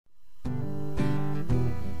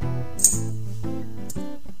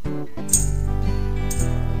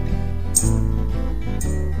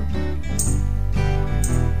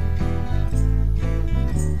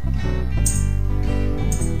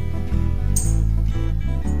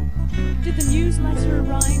letter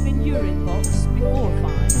arrive in your inbox before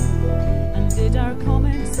 5? And did our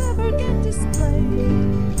comments ever get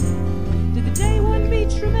displayed? Did the day one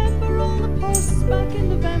beach remember all the posts back in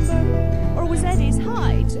November? Or was Eddie's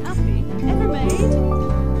hi to Appy ever made?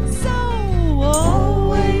 So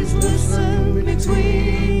always listen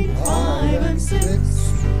between 5 and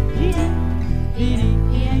 6 p.m.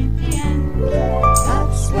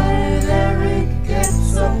 That's when Eric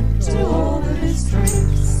gets up to all of his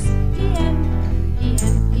tricks. You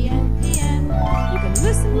can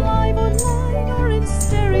listen live online or in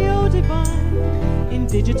stereo divine, in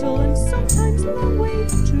digital and sometimes long wave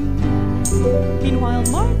too. Meanwhile,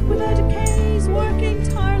 Mark without a K is working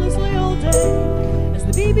tirelessly all day. As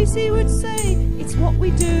the BBC would say, it's what we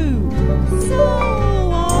do. So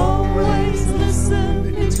always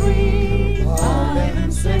listen between 5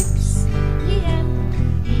 and 6 p.m.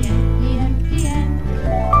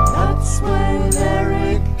 That's when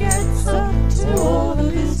Eric gets up to all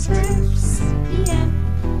of his tricks.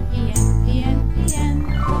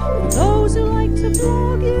 For those who like to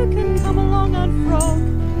blog, you can come along on Frog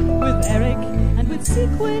with Eric and with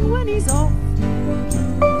Sequin when he's off.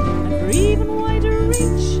 And for even wider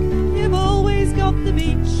reach, you've always got the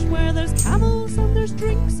beach, where there's camels and there's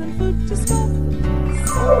drinks and food to stop.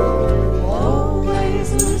 So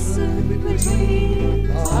always listen between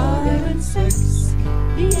 5 and 6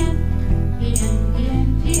 p.m.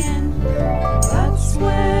 That's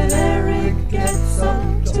when Eric gets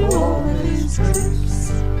up to all of his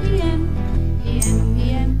tricks.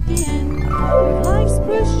 If life's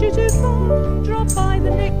pushed you too far, drop by the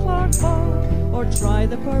Nick Clark bar, or try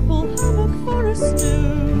the Purple Hammock for a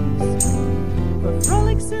snooze. For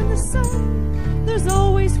frolics in the sun, there's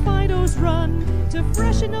always Fido's Run to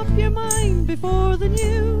freshen up your mind before the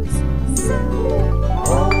news. So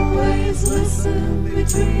always listen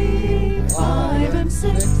between 5 and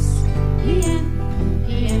 6 p.m.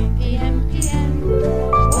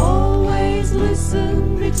 Always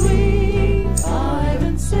listen between 5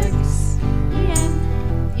 and 6 p.m.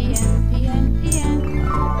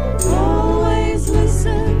 Always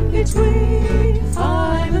listen between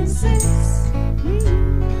 5 and 6.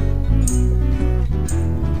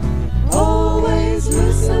 Always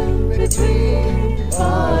listen between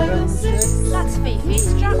 5 and 6. That's Fifi's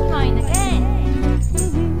strapline again.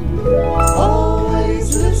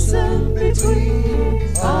 Always listen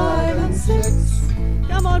between 5 and 6.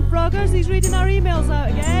 Come on, Froggers, he's reading our emails out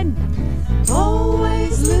again.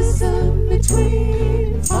 Always listen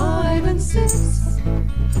between 5 and 6.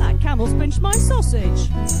 That camel's pinched my sausage.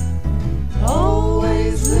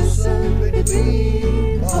 Always listen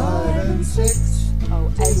between 5 and 6.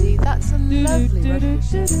 Oh, Eddie, that's a lovely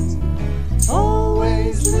record.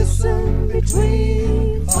 Always listen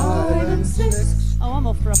between 5 and 6. Oh, I'm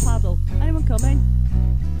off for a paddle. Anyone coming?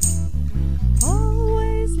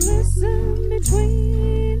 Always listen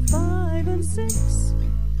between 5 and 6.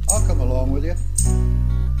 I'll come along with you.